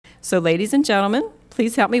So ladies and gentlemen,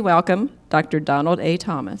 please help me welcome Dr. Donald A.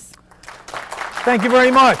 Thomas. Thank you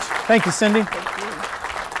very much. Thank you, Cindy.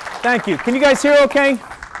 Thank you. Can you guys hear okay?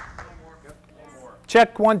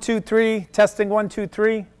 Check 1, 2, 3. Testing 1, 2,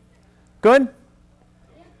 3. Good?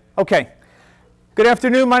 Okay. Good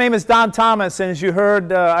afternoon. My name is Don Thomas, and as you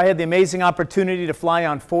heard, I had the amazing opportunity to fly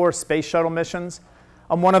on 4 space shuttle missions.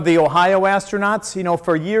 I'm one of the Ohio astronauts. You know,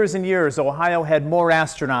 for years and years, Ohio had more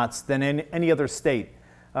astronauts than any other state.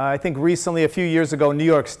 I think recently, a few years ago, New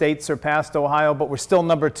York State surpassed Ohio, but we're still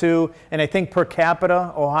number 2. And I think per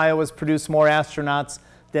capita, Ohio has produced more astronauts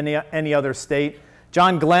than any other state.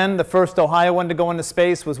 John Glenn, the first Ohioan to go into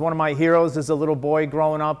space, was one of my heroes as a little boy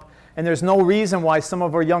growing up. And there's no reason why some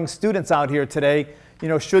of our young students out here today, you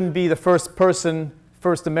know, shouldn't be the first person,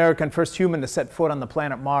 first American, first human to set foot on the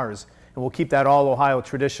planet Mars. And we'll keep that all-Ohio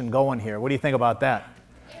tradition going here. What do you think about that?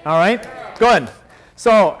 All right? Good.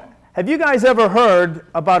 So, have you guys ever heard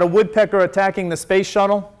about a woodpecker attacking the space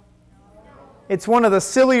shuttle? It's one of the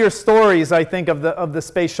sillier stories, I think, of the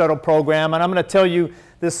Space Shuttle Program. And I'm going to tell you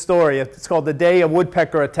this story. It's called The Day a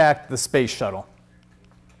Woodpecker Attacked the Space Shuttle.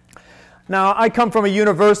 Now, I come from a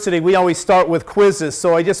university. We always start with quizzes,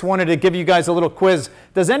 so I just wanted to give you guys a little quiz.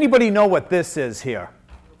 Does anybody know what this is here?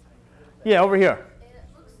 Yeah, over here. It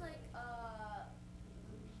looks like a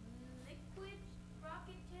liquid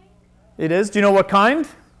rocket tank. It is? Do you know what kind?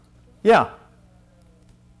 Yeah.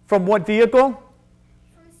 From what vehicle?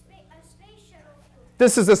 From a space shuttle.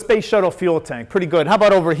 This is a space shuttle fuel tank. Pretty good. How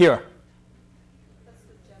about over here?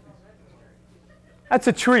 That's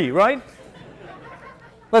a tree, right?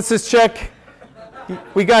 Let's just check.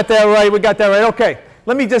 We got that right. We got that right. Okay.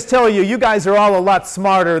 Let me just tell you, you guys are all a lot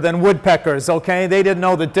smarter than woodpeckers, okay? They didn't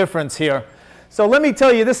know the difference here. So let me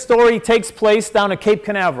tell you, this story takes place down at Cape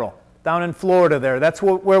Canaveral, down in Florida there. That's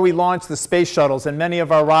where we launched the space shuttles and many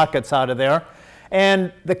of our rockets out of there.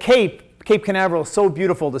 And the Cape Canaveral is so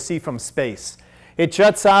beautiful to see from space. It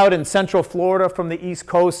juts out in central Florida from the East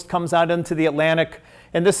Coast, comes out into the Atlantic.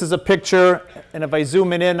 And this is a picture, and if I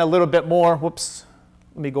zoom it in a little bit more, whoops.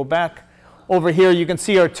 Let me go back. Over here, you can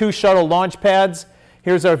see our 2 shuttle launch pads.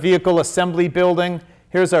 Here's our vehicle assembly building.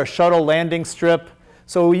 Here's our shuttle landing strip.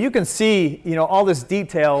 So you can see, you know, all this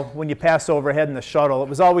detail when you pass overhead in the shuttle. It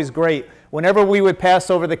was always great. Whenever we would pass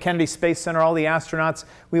over the Kennedy Space Center, all the astronauts,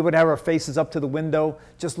 we would have our faces up to the window,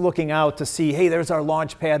 just looking out to see, hey, there's our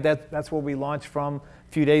launch pad. That's where we launched from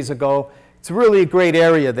a few days ago. It's really a great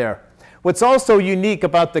area there. What's also unique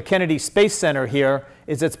about the Kennedy Space Center here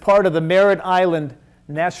is it's part of the Merritt Island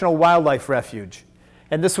National Wildlife Refuge.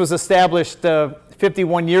 And this was established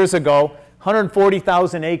 51 years ago,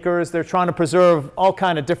 140,000 acres. They're trying to preserve all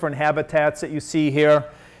kind of different habitats that you see here.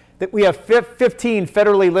 We have 15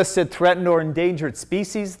 federally listed threatened or endangered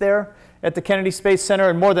species there at the Kennedy Space Center,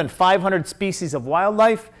 and more than 500 species of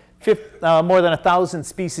wildlife, more than 1,000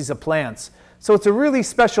 species of plants. So it's a really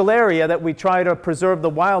special area that we try to preserve the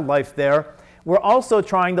wildlife there. We're also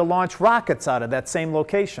trying to launch rockets out of that same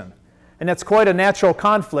location. And that's quite a natural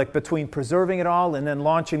conflict between preserving it all and then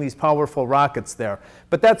launching these powerful rockets there.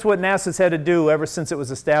 But that's what NASA's had to do ever since it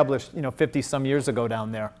was established, you know, 50-some years ago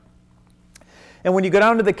down there. And when you go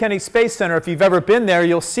down to the Kennedy Space Center, if you've ever been there,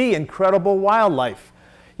 you'll see incredible wildlife.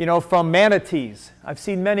 You know, from manatees. I've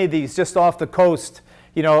seen many of these just off the coast,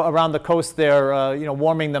 you know, around the coast there, you know,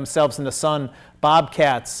 warming themselves in the sun.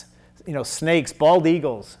 Bobcats, you know, snakes, bald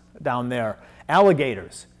eagles down there,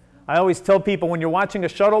 alligators. I always tell people when you're watching a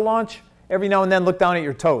shuttle launch, every now and then look down at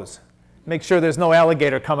your toes. Make sure there's no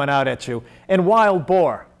alligator coming out at you. And wild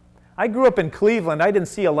boar. I grew up in Cleveland. I didn't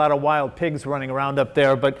see a lot of wild pigs running around up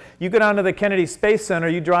there, but you go down to the Kennedy Space Center,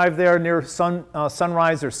 you drive there near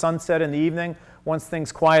sunrise or sunset in the evening, once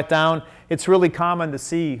things quiet down, it's really common to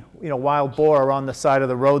see, you know, wild boar on the side of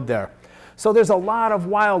the road there. So there's a lot of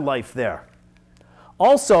wildlife there.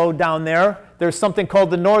 Also down there, there's something called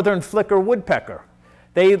the northern flicker woodpecker.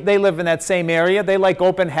 They live in that same area. They like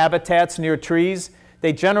open habitats near trees.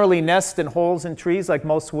 They generally nest in holes in trees like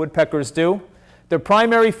most woodpeckers do. Their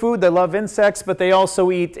primary food, they love insects, but they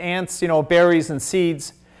also eat ants, you know, berries and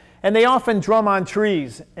seeds. And they often drum on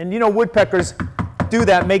trees. And you know, woodpeckers do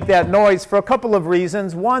that, make that noise for a couple of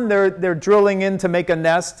reasons. One, they're drilling in to make a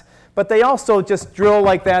nest, but they also just drill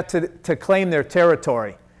like that to claim their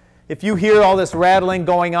territory. If you hear all this rattling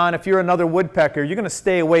going on, if you're another woodpecker, you're going to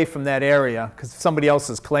stay away from that area because somebody else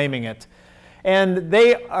is claiming it. And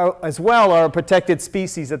they are, as well, are a protected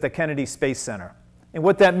species at the Kennedy Space Center. And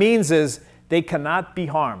what that means is they cannot be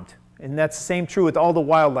harmed. And that's the same true with all the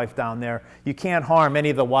wildlife down there. You can't harm any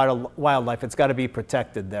of the wildlife. It's got to be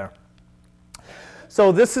protected there.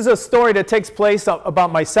 So this is a story that takes place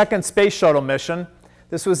about my second space shuttle mission.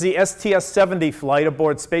 This was the STS-70 flight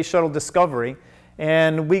aboard Space Shuttle Discovery,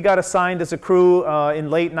 and we got assigned as a crew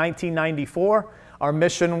in late 1994. Our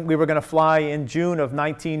mission, we were going to fly in June of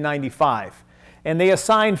 1995. And they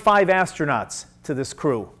assigned 5 astronauts to this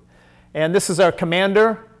crew. And this is our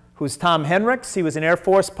commander, who's Tom Henricks. He was an Air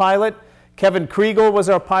Force pilot. Kevin Kriegel was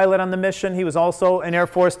our pilot on the mission. He was also an Air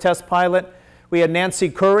Force test pilot. We had Nancy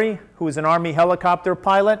Curry, who was an Army helicopter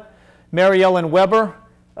pilot. Mary Ellen Weber,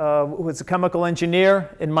 who was a chemical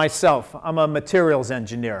engineer, and myself. I'm a materials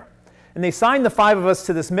engineer. And they signed the 5 of us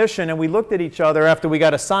to this mission, and we looked at each other after we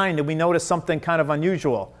got assigned, and we noticed something kind of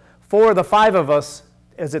unusual. 4 of the 5 of us,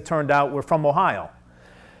 as it turned out, were from Ohio.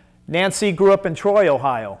 Nancy grew up in Troy,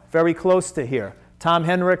 Ohio, very close to here. Tom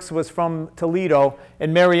Henricks was from Toledo,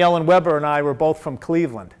 and Mary Ellen Weber and I were both from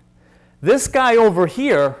Cleveland. This guy over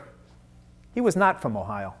here, he was not from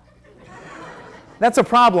Ohio. That's a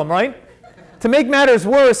problem, right? To make matters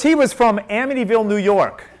worse, he was from Amityville, New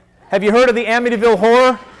York. Have you heard of the Amityville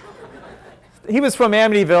Horror? He was from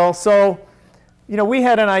Amityville, so we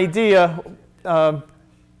had an idea.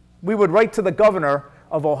 We would write to the governor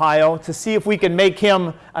of Ohio to see if we could make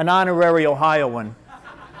him an honorary Ohioan.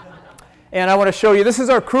 And I want to show you, this is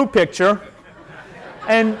our crew picture.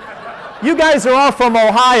 And you guys are all from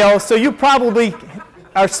Ohio, so you probably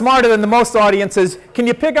are smarter than the most audiences. Can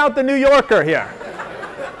you pick out the New Yorker here?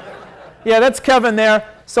 Yeah, that's Kevin there.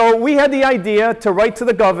 So we had the idea to write to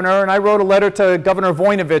the governor, and I wrote a letter to Governor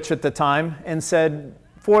Voinovich at the time and said,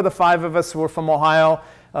 4 of the 5 of us were from Ohio.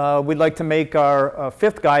 We'd like to make our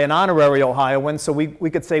 5th guy an honorary Ohioan, so we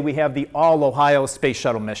could say we have the All-Ohio Space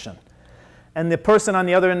Shuttle Mission. And the person on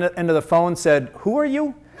the other end of the phone said, "Who are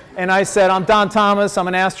you?" And I said, "I'm Don Thomas. I'm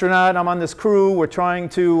an astronaut. I'm on this crew. We're trying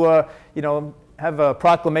to, have a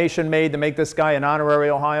proclamation made to make this guy an honorary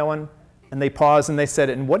Ohioan." And they paused and they said,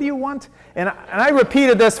 "And what do you want?" And I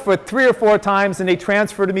repeated this for 3 or 4 times, and they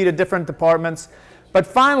transferred me to different departments. But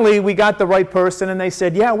finally, we got the right person, and they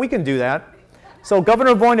said, "Yeah, we can do that." So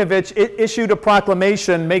Governor Voinovich issued a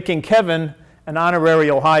proclamation making Kevin an honorary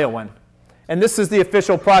Ohioan. And this is the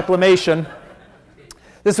official proclamation.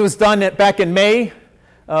 This was done back in May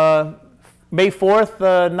 4th,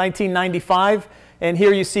 1995. And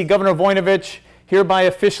here you see Governor Voinovich hereby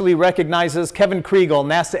officially recognizes Kevin Kriegel,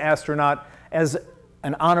 NASA astronaut, as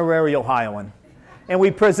an honorary Ohioan. And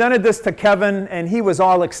we presented this to Kevin, and he was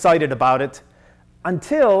all excited about it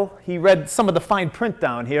until he read some of the fine print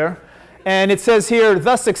down here. And it says here,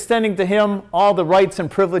 "Thus extending to him all the rights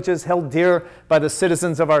and privileges held dear by the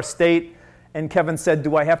citizens of our state." And Kevin said,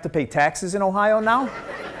 "Do I have to pay taxes in Ohio now?"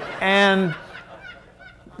 And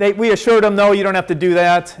we assured him, "No, you don't have to do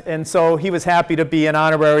that." And so he was happy to be an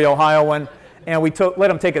honorary Ohioan. And we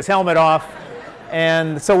let him take his helmet off.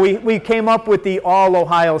 And so we came up with the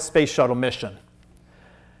All-Ohio Space Shuttle Mission.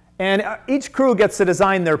 And each crew gets to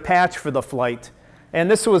design their patch for the flight.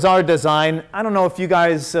 And this was our design. I don't know if you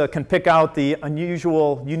guys can pick out the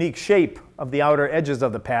unusual, unique shape of the outer edges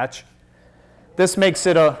of the patch. This makes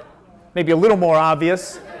it maybe a little more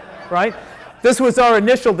obvious, right? This was our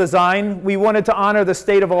initial design. We wanted to honor the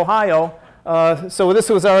state of Ohio. So this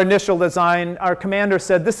was our initial design. Our commander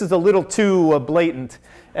said, "This is a little too blatant."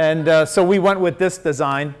 And so we went with this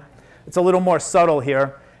design. It's a little more subtle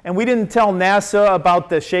here. And we didn't tell NASA about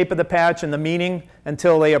the shape of the patch and the meaning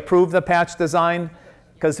until they approved the patch design,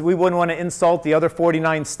 because we wouldn't want to insult the other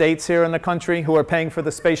 49 states here in the country who are paying for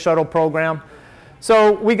the Space Shuttle program.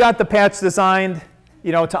 So we got the patch designed,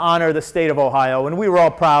 to honor the state of Ohio. And we were all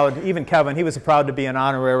proud. Even Kevin, he was proud to be an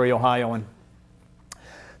honorary Ohioan.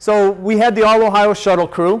 So we had the All-Ohio shuttle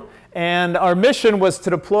crew, and our mission was to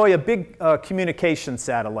deploy a big communication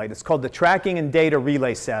satellite. It's called the Tracking and Data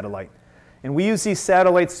Relay Satellite. And we use these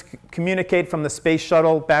satellites to communicate from the space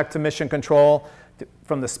shuttle back to mission control,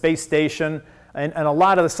 from the space station, and a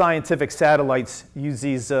lot of the scientific satellites use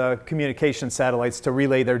these communication satellites to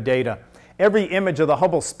relay their data. Every image of the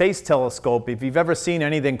Hubble Space Telescope, if you've ever seen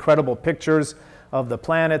any of the incredible pictures of the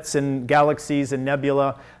planets and galaxies and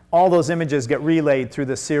nebula, all those images get relayed through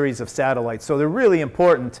this series of satellites. So they're really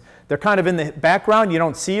important. They're kind of in the background. You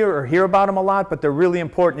don't see or hear about them a lot, but they're really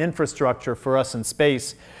important infrastructure for us in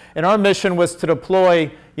space. And our mission was to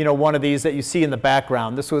deploy, one of these that you see in the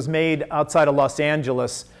background. This was made outside of Los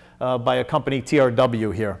Angeles by a company,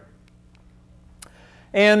 TRW, here.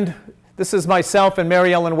 And this is myself and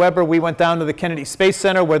Mary Ellen Weber. We went down to the Kennedy Space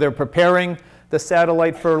Center where they're preparing the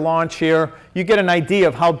satellite for launch here. You get an idea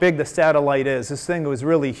of how big the satellite is. This thing was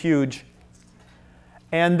really huge.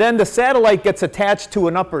 And then the satellite gets attached to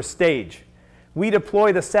an upper stage. We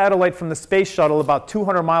deploy the satellite from the space shuttle about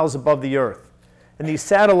 200 miles above the Earth. And these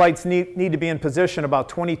satellites need to be in position about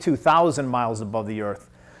 22,000 miles above the Earth.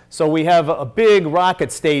 So we have a big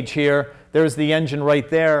rocket stage here. There's the engine right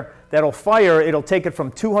there. That'll fire. It'll take it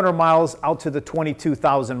from 200 miles out to the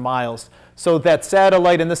 22,000 miles. So that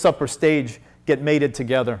satellite and this upper stage get mated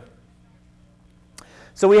together.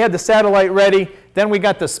 So we had the satellite ready. Then we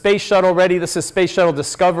got the space shuttle ready. This is Space Shuttle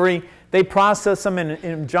Discovery. They process them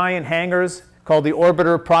in giant hangars called the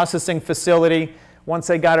Orbiter Processing Facility. Once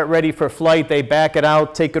they got it ready for flight, they back it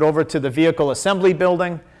out, take it over to the Vehicle Assembly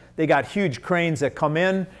Building. They got huge cranes that come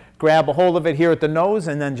in, grab a hold of it here at the nose,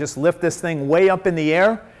 and then just lift this thing way up in the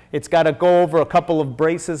air. It's got to go over a couple of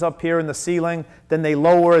braces up here in the ceiling. Then they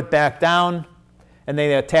lower it back down, and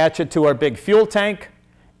they attach it to our big fuel tank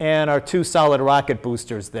and our 2 solid rocket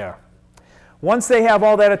boosters there. Once they have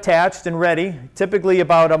all that attached and ready, typically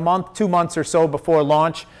about a month, 2 months or so before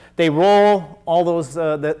launch, they roll all those,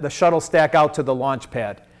 the shuttle stack out to the launch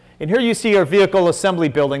pad. And here you see our Vehicle Assembly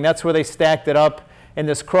Building. That's where they stacked it up. And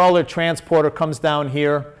this crawler transporter comes down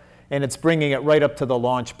here, and it's bringing it right up to the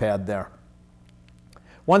launch pad there.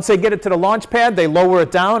 Once they get it to the launch pad, they lower it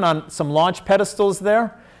down on some launch pedestals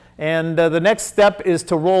there. And the next step is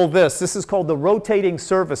to roll this. This is called the rotating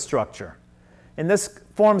service structure. And this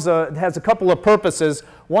has a couple of purposes.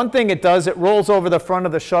 One thing it does, it rolls over the front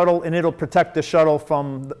of the shuttle, and it'll protect the shuttle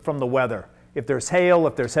from the weather. If there's hail,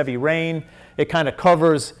 if there's heavy rain, it kind of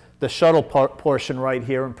covers the shuttle portion right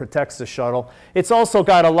here and protects the shuttle. It's also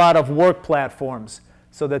got a lot of work platforms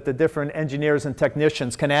so that the different engineers and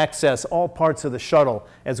technicians can access all parts of the shuttle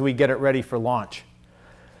as we get it ready for launch.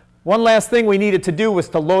 One last thing we needed to do was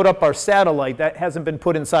to load up our satellite. That hasn't been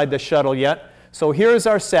put inside the shuttle yet. So here's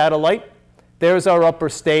our satellite. There's our upper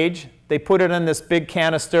stage. They put it in this big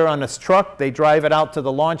canister on this truck. They drive it out to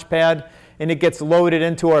the launch pad, and it gets loaded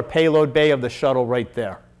into our payload bay of the shuttle right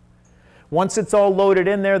there. Once it's all loaded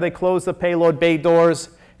in there, they close the payload bay doors,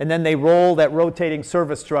 and then they roll that rotating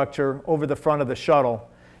service structure over the front of the shuttle.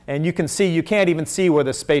 And you can see, you can't even see where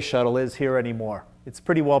the space shuttle is here anymore. It's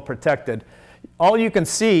pretty well protected. All you can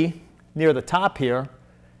see near the top here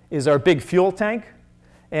is our big fuel tank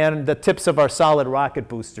and the tips of our solid rocket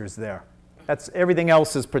boosters there. Everything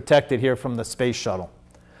else is protected here from the space shuttle.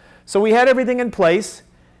 So we had everything in place,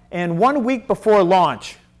 and 1 week before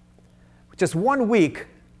launch, just 1 week,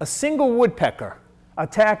 a single woodpecker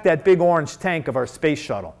attacked that big orange tank of our space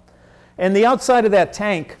shuttle. And the outside of that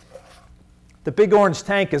tank, the big orange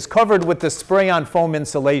tank, is covered with this spray-on foam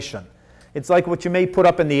insulation. It's like what you may put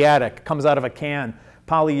up in the attic. It comes out of a can,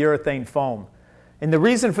 polyurethane foam. And the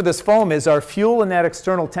reason for this foam is our fuel in that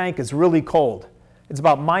external tank is really cold. It's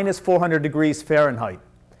about minus 400 degrees Fahrenheit.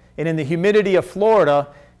 And in the humidity of Florida,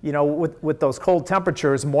 you know, with those cold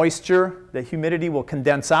temperatures, moisture, the humidity will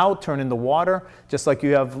condense out, turn into water, just like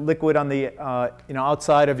you have liquid on the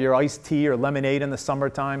outside of your iced tea or lemonade in the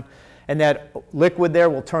summertime. And that liquid there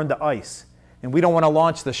will turn to ice. And we don't want to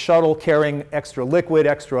launch the shuttle carrying extra liquid,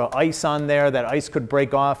 extra ice on there. That ice could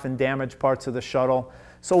break off and damage parts of the shuttle.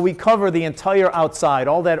 So we cover the entire outside.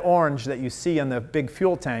 All that orange that you see on the big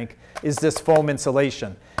fuel tank is this foam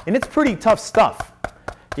insulation. And it's pretty tough stuff.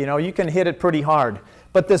 You know, you can hit it pretty hard.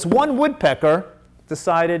 But this one woodpecker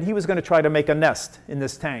decided he was going to try to make a nest in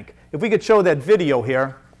this tank. If we could show that video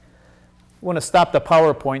here. I want to stop the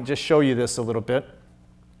PowerPoint, just show you this a little bit.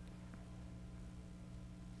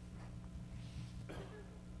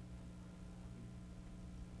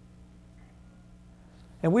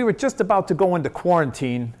 And we were just about to go into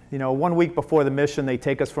quarantine. You know, 1 week before the mission, they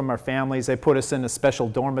take us from our families. They put us in a special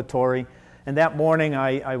dormitory. And that morning,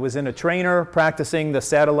 I was in a trainer practicing the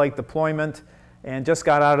satellite deployment and just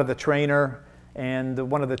got out of the trainer. And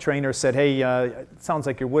one of the trainers said, hey, it sounds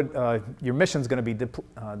like your mission's going to be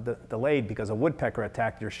delayed because a woodpecker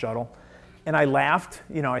attacked your shuttle. And I laughed.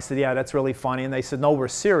 You know, I said, yeah, that's really funny. And they said, no, we're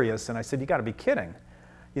serious. And I said, you got to be kidding.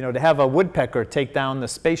 You know, to have a woodpecker take down the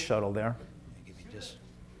space shuttle there.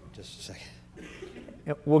 Just a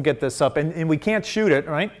second. We'll get this up. And we can't shoot it,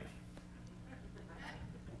 right?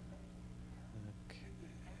 Okay.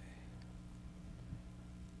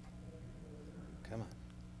 Come on.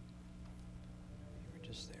 You were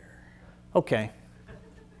just there. Okay.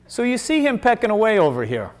 So you see him pecking away over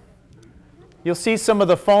here. You'll see some of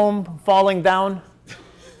the foam falling down.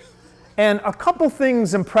 And a couple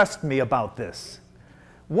things impressed me about this.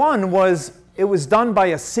 One was it was done by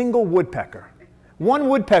a single woodpecker. One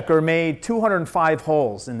woodpecker made 205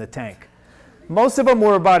 holes in the tank. Most of them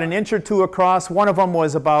were about 1 inch or 2 across. One of them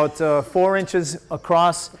was about 4 inches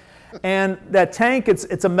across. And that tank,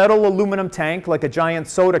 it's a metal aluminum tank, like a giant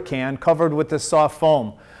soda can, covered with this soft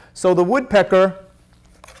foam. So the woodpecker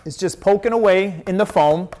is just poking away in the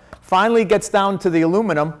foam, finally gets down to the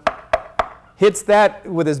aluminum, hits that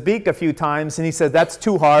with his beak a few times, and he says, that's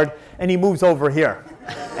too hard, and he moves over here.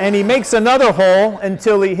 And he makes another hole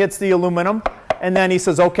until he hits the aluminum. And then he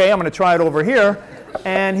says, OK, I'm going to try it over here.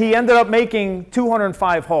 And he ended up making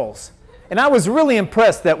 205 holes. And I was really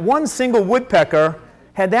impressed that one single woodpecker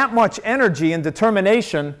had that much energy and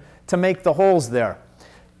determination to make the holes there.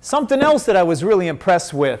 Something else that I was really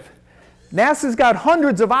impressed with, NASA's got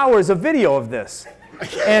hundreds of hours of video of this.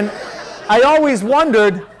 And I always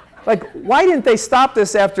wondered, like, why didn't they stop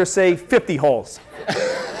this after, say, 50 holes?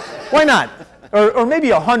 Why not? Or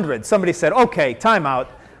maybe 100. Somebody said, OK, time out.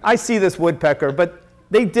 I see this woodpecker. But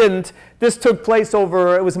they didn't. This took place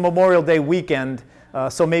over, it was Memorial Day weekend.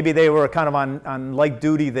 So maybe they were kind of on light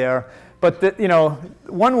duty there. But you know,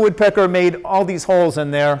 one woodpecker made all these holes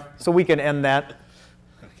in there, so we can end that.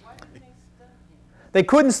 They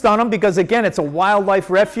couldn't stun them because, again, it's a wildlife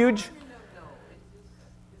refuge.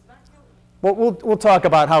 Well, we'll talk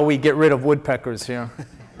about how we get rid of woodpeckers here.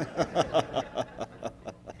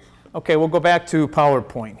 OK, we'll go back to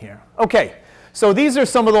PowerPoint here. OK, so these are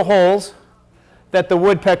some of the holes that the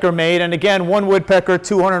woodpecker made. And again, one woodpecker,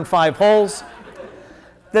 205 holes.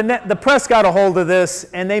 The press got a hold of this,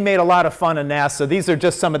 and they made a lot of fun of NASA. These are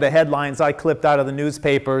just some of the headlines I clipped out of the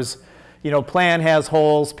newspapers. You know, plan has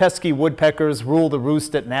holes, pesky woodpeckers rule the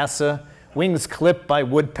roost at NASA, wings clipped by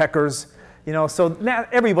woodpeckers. You know, so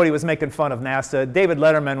everybody was making fun of NASA. David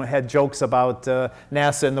Letterman had jokes about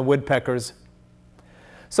NASA and the woodpeckers.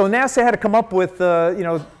 So NASA had to come up with,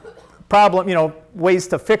 ways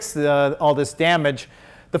to fix all this damage.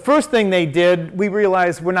 The first thing they did, we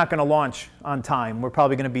realized we're not going to launch on time. We're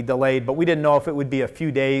probably going to be delayed, but we didn't know if it would be a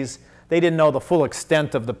few days. They didn't know the full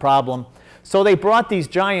extent of the problem. So they brought these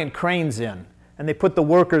giant cranes in, and they put the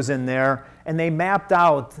workers in there, and they mapped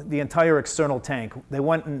out the entire external tank. They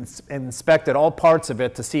went and inspected all parts of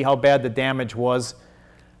it to see how bad the damage was.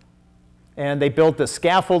 And they built the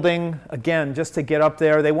scaffolding, again, just to get up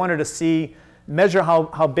there. They wanted to measure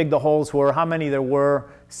how big the holes were, how many there were,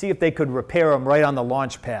 see if they could repair them right on the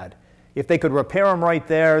launch pad. If they could repair them right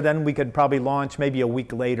there, then we could probably launch maybe a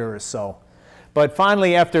week later or so. But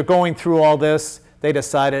finally, after going through all this, they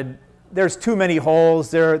decided there's too many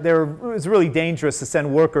holes. It was really dangerous to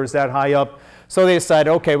send workers that high up. So they decided,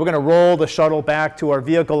 OK, we're going to roll the shuttle back to our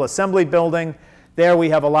vehicle assembly building. There we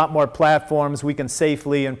have a lot more platforms. We can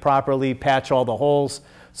safely and properly patch all the holes.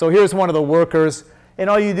 So here's one of the workers. And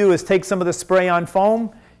all you do is take some of the spray-on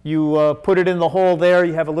foam. You put it in the hole there.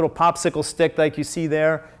 You have a little popsicle stick like you see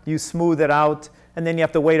there. You smooth it out. And then you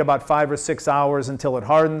have to wait about 5 or 6 hours until it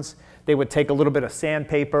hardens. They would take a little bit of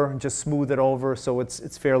sandpaper and just smooth it over so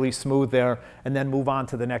it's fairly smooth there, and then move on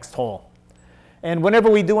to the next hole. And whenever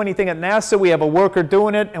we do anything at NASA, we have a worker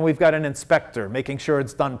doing it, and we've got an inspector making sure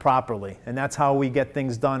it's done properly. And that's how we get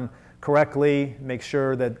things done correctly, make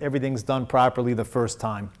sure that everything's done properly the first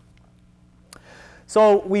time.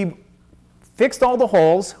 So we fixed all the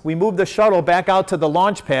holes. We moved the shuttle back out to the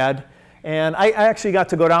launch pad. And I actually got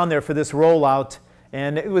to go down there for this rollout.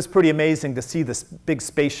 And it was pretty amazing to see this big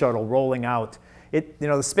space shuttle rolling out.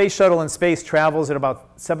 The space shuttle in space travels at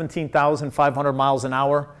about 17,500 miles an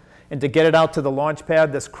hour. And to get it out to the launch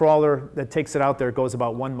pad, this crawler that takes it out there goes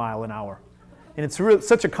about 1 mile an hour. And it's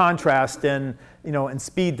such a contrast in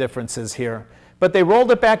speed differences here. But they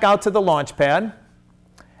rolled it back out to the launch pad.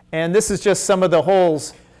 And this is just some of the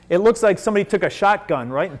holes. It looks like somebody took a shotgun,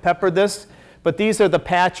 right, and peppered this. But these are the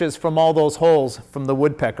patches from all those holes from the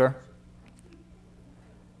woodpecker.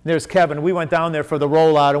 There's Kevin. We went down there for the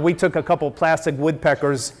rollout, and we took a couple plastic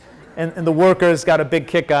woodpeckers, and the workers got a big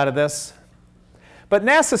kick out of this. But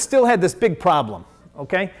NASA still had this big problem,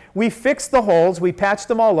 okay? We fixed the holes. We patched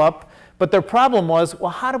them all up. But their problem was,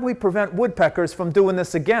 well, how do we prevent woodpeckers from doing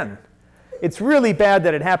this again? It's really bad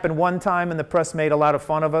that it happened one time and the press made a lot of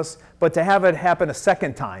fun of us, but to have it happen a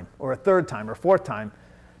second time or a third time or fourth time,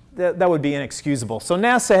 that would be inexcusable. So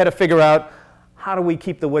NASA had to figure out, how do we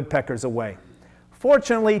keep the woodpeckers away?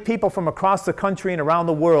 Fortunately, people from across the country and around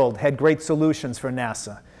the world had great solutions for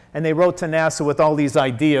NASA. And they wrote to NASA with all these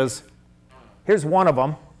ideas. Here's one of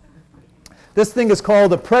them. This thing is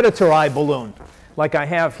called a predator eye balloon, like I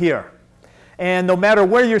have here. And no matter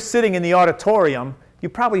where you're sitting in the auditorium, you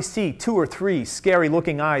probably see 2 or 3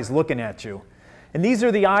 scary-looking eyes looking at you. And these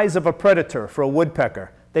are the eyes of a predator for a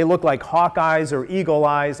woodpecker. They look like hawk eyes or eagle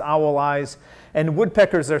eyes, owl eyes. And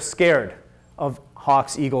woodpeckers are scared of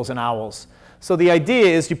hawks, eagles, and owls. So the idea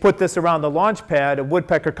is you put this around the launch pad, a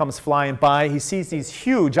woodpecker comes flying by, he sees these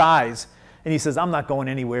huge eyes, and he says, I'm not going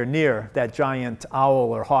anywhere near that giant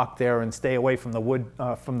owl or hawk there and stay away from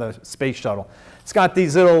the space shuttle. It's got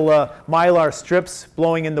these little mylar strips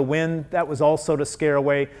blowing in the wind. That was also to scare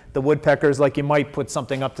away the woodpeckers, like you might put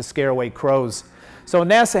something up to scare away crows. So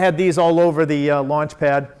NASA had these all over the launch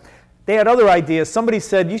pad. They had other ideas. Somebody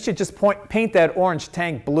said, you should just paint that orange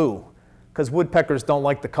tank blue, because woodpeckers don't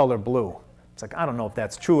like the color blue. It's like, I don't know if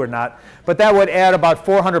that's true or not. But that would add about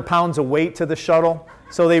 400 pounds of weight to the shuttle,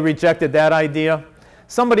 so they rejected that idea.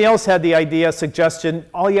 Somebody else had the idea, suggestion,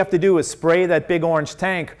 all you have to do is spray that big orange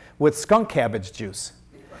tank with skunk cabbage juice.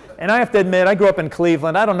 And I have to admit, I grew up in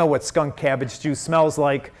Cleveland. I don't know what skunk cabbage juice smells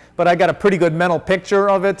like, but I got a pretty good mental picture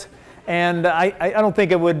of it. And I don't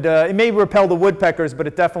think it would, it may repel the woodpeckers, but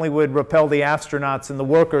it definitely would repel the astronauts and the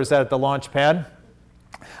workers at the launch pad.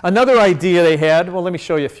 Another idea they had, well, let me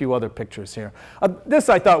show you a few other pictures here. This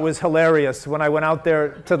I thought was hilarious when I went out there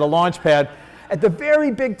to the launch pad. At the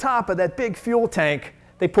very big top of that big fuel tank,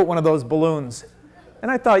 they put one of those balloons.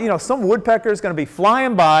 And I thought, you know, some woodpecker is going to be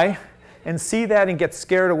flying by and see that and get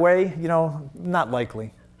scared away. You know, not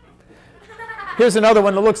likely. Here's another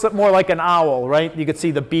one that looks more like an owl, right? You can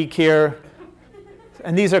see the beak here.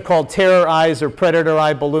 And these are called terror eyes or predator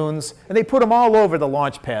eye balloons. And they put them all over the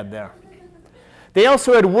launch pad there. They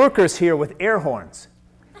also had workers here with air horns.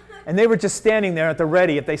 And they were just standing there at the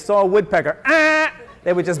ready. If they saw a woodpecker,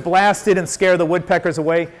 they would just blast it and scare the woodpeckers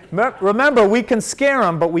away. Remember, we can scare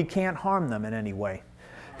them, but we can't harm them in any way.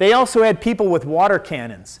 They also had people with water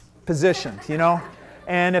cannons positioned, you know.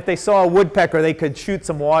 And if they saw a woodpecker, they could shoot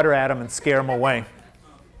some water at them and scare them away.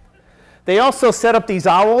 They also set up these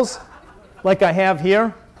owls, like I have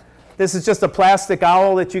here. This is just a plastic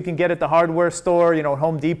owl that you can get at the hardware store, you know,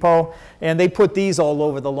 Home Depot. And they put these all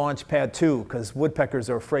over the launch pad too, because woodpeckers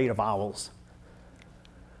are afraid of owls.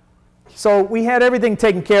 So we had everything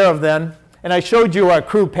taken care of then. And I showed you our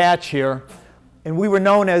crew patch here. And we were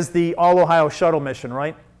known as the All-Ohio Shuttle Mission,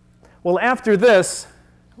 right? Well, after this,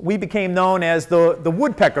 we became known as the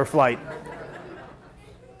Woodpecker Flight.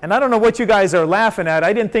 And I don't know what you guys are laughing at.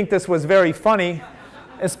 I didn't think this was very funny,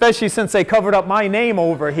 especially since they covered up my name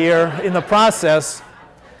over here in the process.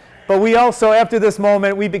 But we also, after this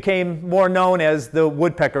moment, we became more known as the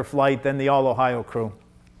Woodpecker Flight than the All-Ohio crew.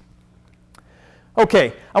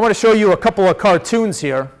 Okay, I want to show you a couple of cartoons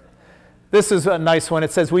here. This is a nice one.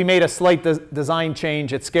 It says, we made a slight design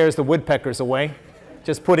change. It scares the woodpeckers away.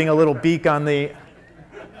 Just putting a little beak on the...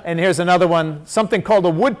 And here's another one. Something called a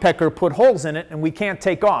woodpecker put holes in it, and we can't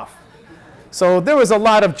take off. So there was a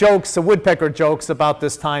lot of jokes, woodpecker jokes, about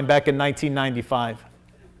this time back in 1995.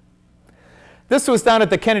 This was down at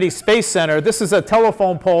the Kennedy Space Center. This is a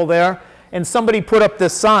telephone pole there, and somebody put up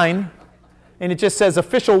this sign, and it just says,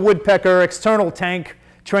 Official Woodpecker External Tank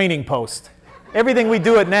Training Post. Everything we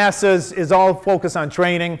do at NASA is all focused on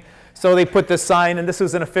training. So they put this sign, and this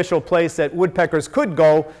was an official place that woodpeckers could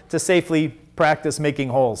go to safely practice making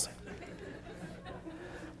holes.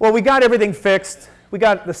 Well, we got everything fixed. We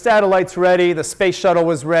got the satellites ready. The space shuttle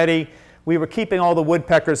was ready. We were keeping all the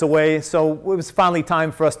woodpeckers away, so it was finally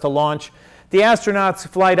time for us to launch. The astronauts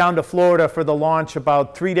fly down to Florida for the launch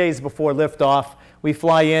about 3 days before liftoff. We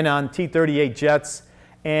fly in on T-38 jets,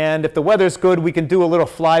 and if the weather's good, we can do a little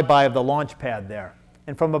flyby of the launch pad there.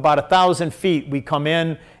 And from about 1,000 feet, we come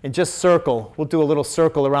in and just circle. We'll do a little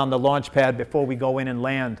circle around the launch pad before we go in and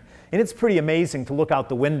land. And it's pretty amazing to look out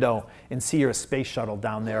the window and see your space shuttle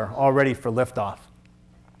down there all ready for liftoff.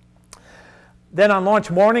 Then on launch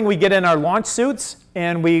morning, we get in our launch suits,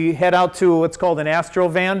 and we head out to what's called an Astro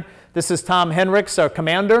van. This is Tom Henricks, our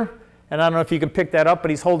commander. And I don't know if you can pick that up, but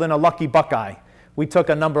he's holding a lucky buckeye. We took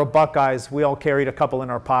a number of buckeyes. We all carried a couple in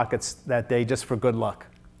our pockets that day just for good luck.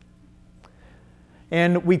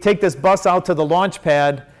 And we take this bus out to the launch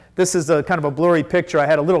pad. This is a kind of a blurry picture. I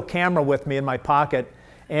had a little camera with me in my pocket.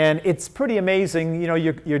 And it's pretty amazing. You know,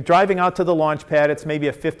 you're driving out to the launch pad. It's maybe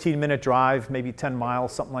a 15-minute drive, maybe 10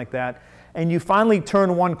 miles, something like that. And you finally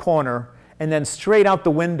turn one corner, and then straight out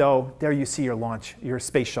the window, there you see your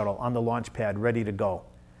space shuttle on the launch pad ready to go.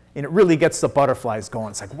 And it really gets the butterflies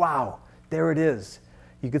going. It's like, wow, there it is.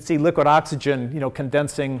 You can see liquid oxygen, you know,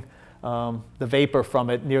 condensing the vapor from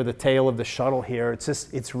it near the tail of the shuttle here.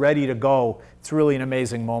 It's ready to go. It's really an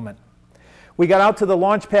amazing moment. We got out to the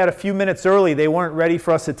launch pad a few minutes early. They weren't ready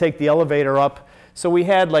for us to take the elevator up. So we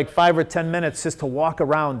had like 5 or 10 minutes just to walk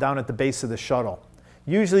around down at the base of the shuttle.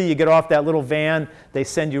 Usually you get off that little van, they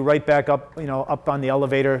send you right back up, you know, up on the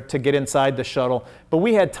elevator to get inside the shuttle. But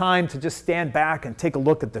we had time to just stand back and take a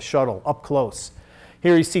look at the shuttle up close.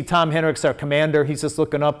 Here you see Tom Henricks, our commander. He's just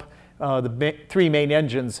looking up. The 3 main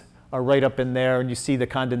engines are right up in there, and you see the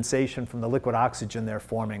condensation from the liquid oxygen there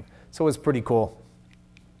forming. So it was pretty cool.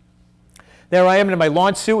 There I am in my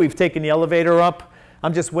launch suit. We've taken the elevator up.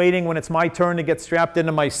 I'm just waiting when it's my turn to get strapped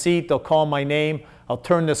into my seat. They'll call my name. I'll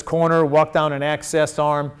turn this corner, walk down an access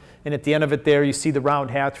arm, and at the end of it there, you see the round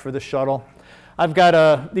hatch for the shuttle. I've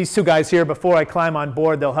got these two guys here. Before I climb on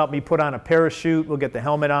board, they'll help me put on a parachute. We'll get the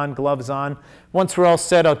helmet on, gloves on. Once we're all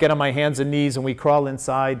set, I'll get on my hands and knees, and we crawl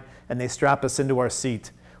inside, and they strap us into our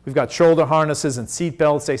seat. We've got shoulder harnesses and seat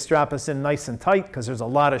belts. They strap us in nice and tight because there's a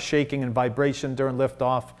lot of shaking and vibration during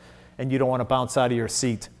liftoff, and you don't want to bounce out of your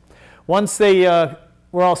seat. Once we're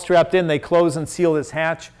all strapped in, they close and seal this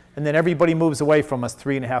hatch, and then everybody moves away from us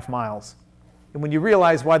 3.5 miles. And when you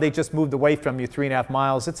realize why they just moved away from you 3.5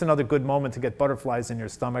 miles, it's another good moment to get butterflies in your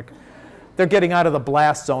stomach. They're getting out of the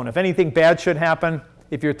blast zone. If anything bad should happen,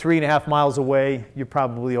 if you're 3.5 miles away, you're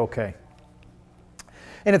probably okay.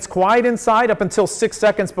 And it's quiet inside up until 6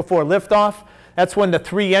 seconds before liftoff. That's when the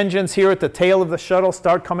 3 engines here at the tail of the shuttle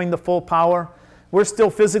start coming to full power. We're still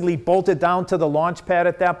physically bolted down to the launch pad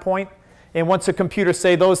at that point. And once the computers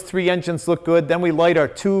say those 3 engines look good, then we light our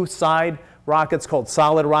 2 side rockets called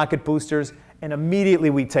solid rocket boosters, and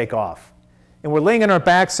immediately we take off. And we're laying on our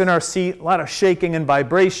backs in our seat, a lot of shaking and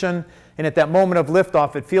vibration, and at that moment of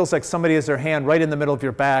liftoff, it feels like somebody has their hand right in the middle of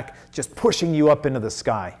your back, just pushing you up into the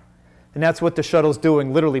sky. And that's what the shuttle's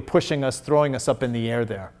doing, literally pushing us, throwing us up in the air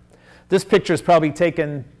there. This picture is probably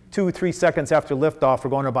taken 2-3 seconds after liftoff.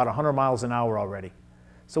 We're going about 100 miles an hour already.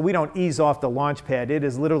 So we don't ease off the launch pad. It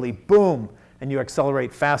is literally boom, and you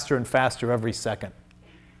accelerate faster and faster every second.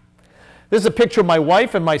 This is a picture of my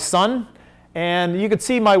wife and my son. And you can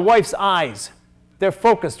see my wife's eyes. They're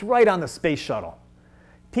focused right on the space shuttle.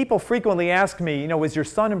 People frequently ask me, is your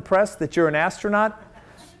son impressed that you're an astronaut?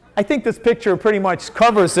 I think this picture pretty much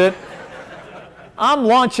covers it. I'm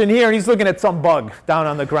launching here, and he's looking at some bug down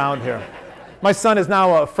on the ground here. My son is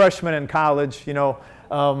now a freshman in college,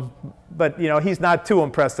 but he's not too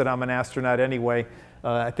impressed that I'm an astronaut anyway.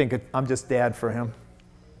 I think I'm just dad for him.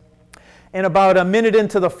 And about a minute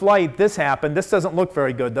into the flight, this happened. This doesn't look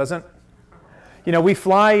very good, does it? We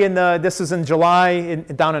fly this is in July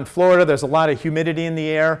down in Florida. There's a lot of humidity in the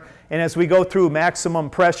air. And as we go through maximum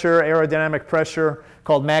pressure, aerodynamic pressure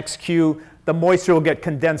called max Q, the moisture will get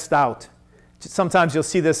condensed out. Sometimes you'll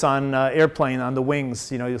see this on airplane, on the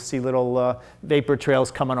wings. You'll see little vapor trails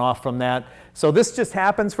coming off from that. So this just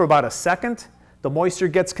happens for about a second. The moisture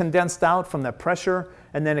gets condensed out from that pressure,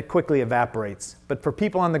 and then it quickly evaporates. But for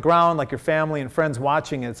people on the ground, like your family and friends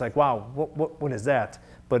watching it, it's like, wow, what is that?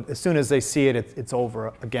 But as soon as they see it, it's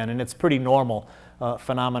over again. And it's pretty normal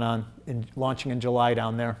phenomenon in launching in July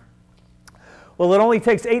down there. Well, it only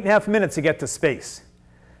takes 8.5 minutes to get to space.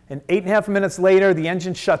 And 8.5 minutes later, the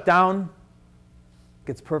engine shut down.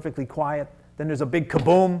 Gets perfectly quiet. Then there's a big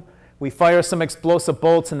kaboom. We fire some explosive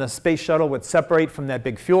bolts, and the space shuttle would separate from that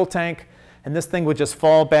big fuel tank. And this thing would just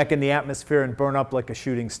fall back in the atmosphere and burn up like a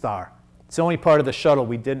shooting star. It's the only part of the shuttle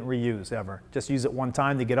we didn't reuse ever. Just use it one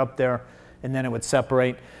time to get up there, and then it would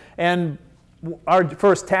separate. And our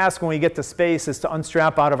first task when we get to space is to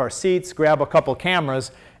unstrap out of our seats, grab a couple cameras,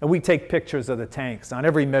 and we take pictures of the tanks on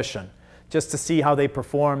every mission just to see how they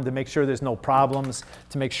perform, to make sure there's no problems,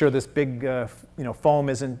 to make sure this big foam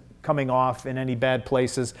isn't coming off in any bad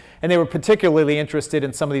places. And they were particularly interested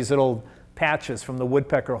in some of these little patches from the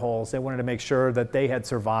woodpecker holes. They wanted to make sure that they had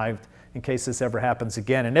survived in case this ever happens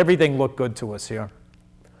again. And everything looked good to us here.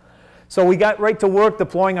 So we got right to work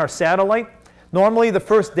deploying our satellite. Normally, the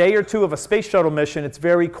first day or two of a space shuttle mission, it's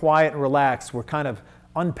very quiet and relaxed. We're kind of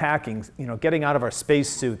unpacking, getting out of our space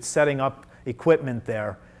suits, setting up equipment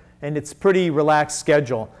there. And it's pretty relaxed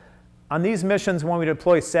schedule. On these missions, when we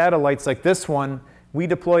deploy satellites like this one, we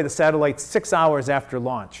deploy the satellite 6 hours after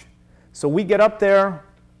launch. So we get up there,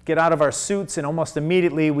 get out of our suits, and almost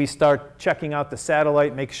immediately we start checking out the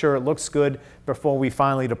satellite, make sure it looks good before we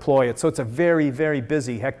finally deploy it. So it's a very, very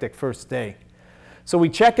busy, hectic first day. So we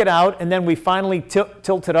check it out, and then we finally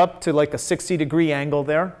tilt it up to like a 60-degree angle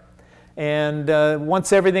there. And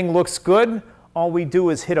once everything looks good, all we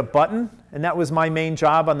do is hit a button. And that was my main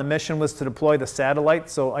job on the mission, was to deploy the satellite.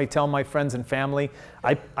 So I tell my friends and family,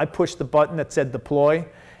 I push the button that said deploy,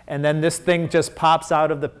 and then this thing just pops out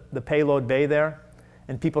of the payload bay there.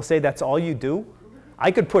 And people say, that's all you do?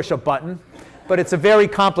 I could push a button, but it's a very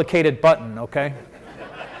complicated button, okay?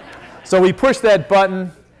 So we push that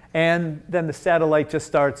button, and then the satellite just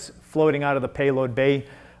starts floating out of the payload bay.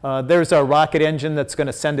 There's our rocket engine that's going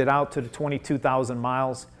to send it out to the 22,000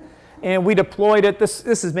 miles. And we deployed it. This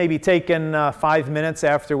is maybe taken 5 minutes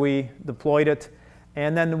after we deployed it.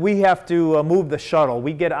 And then we have to move the shuttle.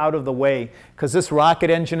 We get out of the way because this rocket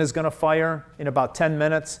engine is going to fire in about 10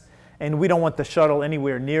 minutes. And we don't want the shuttle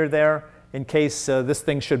anywhere near there in case this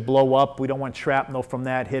thing should blow up. We don't want shrapnel from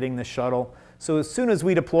that hitting the shuttle. So as soon as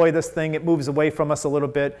we deploy this thing, it moves away from us a little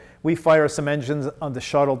bit. We fire some engines on the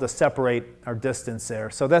shuttle to separate our distance there.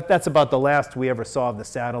 So that's about the last we ever saw of the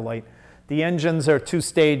satellite. The engines are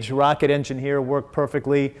two-stage rocket engine here, worked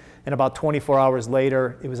perfectly, and about 24 hours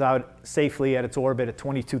later, it was out safely at its orbit at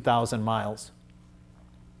 22,000 miles.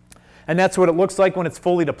 And that's what it looks like when it's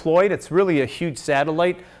fully deployed. It's really a huge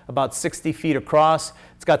satellite, about 60 feet across.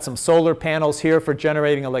 It's got some solar panels here for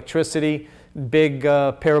generating electricity. Big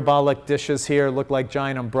parabolic dishes here look like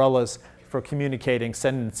giant umbrellas for communicating,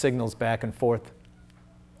 sending signals back and forth.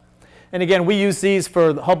 And again, we use these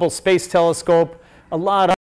for the Hubble Space Telescope. A lot